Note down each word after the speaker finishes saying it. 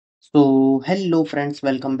Hello friends,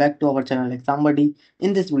 welcome back to our channel Exam Buddy.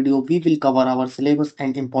 In this video, we will cover our syllabus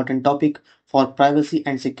and important topic for privacy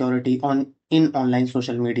and security in online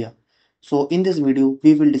social media. In this video,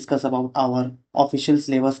 we will discuss about our official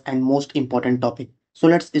syllabus and most important topic.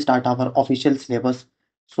 Let's start our official syllabus.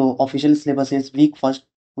 Official syllabus is week first.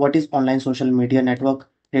 What is online social media network?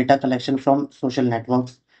 Data collection from social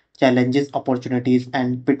networks, challenges, opportunities,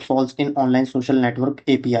 and pitfalls in online social network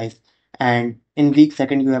APIs. And in week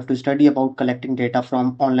second, you have to study about collecting data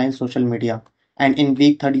from online social media. And in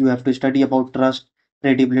week third, you have to study about trust,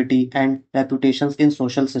 credibility, and reputations in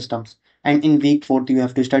social systems. And in week fourth, you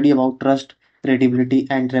have to study about trust, credibility,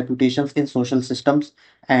 and reputations in social systems.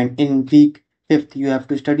 And in week fifth, you have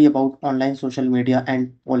to study about online social media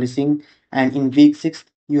and policing. And in week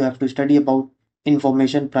sixth, you have to study about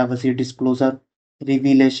information privacy disclosure,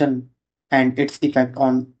 revelation, and its effect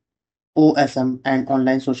on OSM and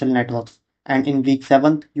online social networks. And in week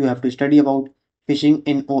 7th, you have to study about phishing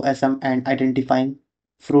in OSM and identifying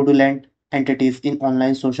fraudulent entities in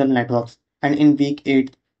online social networks. And in week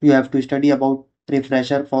 8th, you have to study about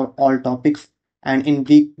refresher for all topics. And in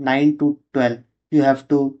week 9 to 12, you have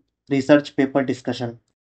to research paper discussion.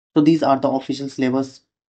 These are the official syllabus.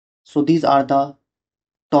 These are the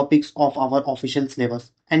topics of our official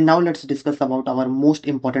syllabus. And now let's discuss about our most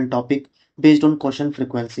important topic based on question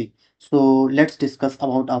frequency. Let's discuss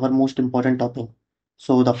about our most important topic.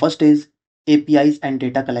 The first is APIs and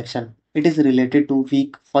data collection. It is related to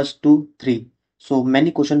week first to 3. Many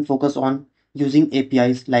questions focus on using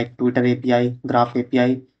APIs like Twitter API, Graph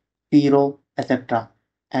API, Piro, etc.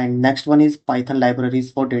 And next one is Python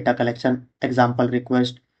libraries for data collection, example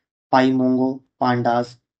request, PyMongo,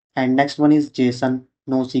 Pandas. And next one is JSON,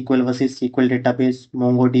 NoSQL versus SQL database,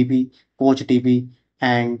 MongoDB, CoachDB,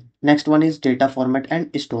 and next one is data format and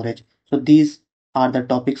storage. These are the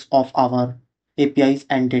topics of our APIs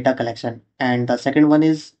and data collection. And the second one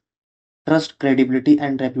is trust, credibility,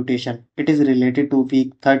 and reputation. It is related to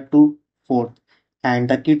week third to fourth. And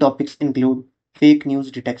the key topics include fake news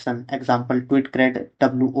detection, example tweetcred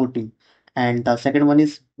WOT. And the second one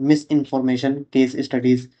is misinformation case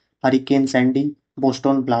studies, Hurricane Sandy,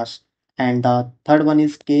 Boston blast. And the third one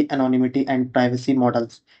is K anonymity and privacy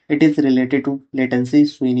models. It is related to latency,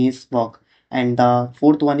 Sweeney's work. And the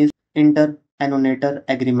fourth one is inter-annotator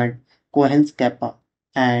agreement, Cohen's kappa.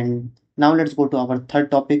 And now let's go to our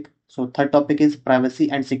third topic. Third topic is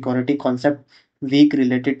privacy and security concept, week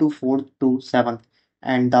related to 4th to 7th.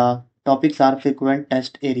 And the topics are frequent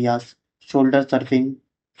test areas, shoulder surfing,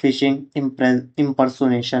 phishing,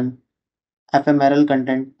 impersonation, ephemeral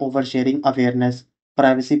content, oversharing awareness,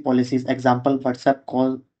 privacy policies, example WhatsApp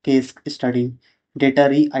call case study, data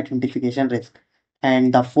re-identification risk.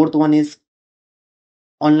 And the fourth one is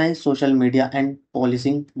online social media and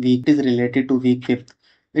policing week. It is related to week 5th.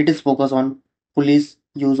 It is focused on police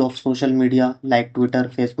use of social media like Twitter,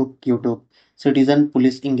 Facebook, YouTube, citizen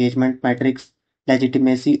police engagement metrics,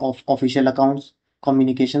 legitimacy of official accounts,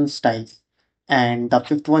 communication styles. And the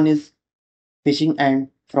fifth one is phishing and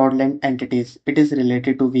fraudulent entities. It is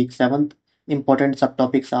related to week 7th. Important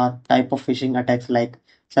subtopics are type of phishing attacks like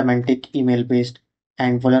semantic, email based,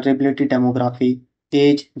 and vulnerability demography,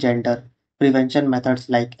 age, gender, prevention methods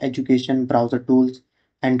like education, browser tools,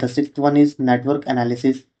 and the sixth one is network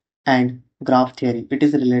analysis and graph theory. It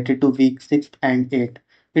is related to week 6 and 8.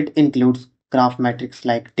 It includes graph metrics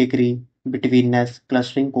like degree, betweenness,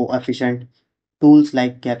 clustering coefficient, tools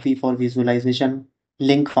like Gephi for visualization,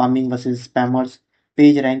 link farming versus spammers,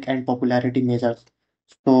 page rank and popularity measures.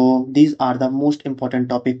 These are the most important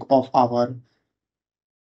topic of our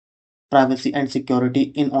privacy and security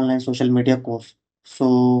in online social media course.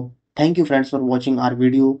 Thank you friends for watching our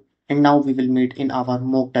video, and now we will meet in our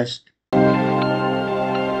mock test.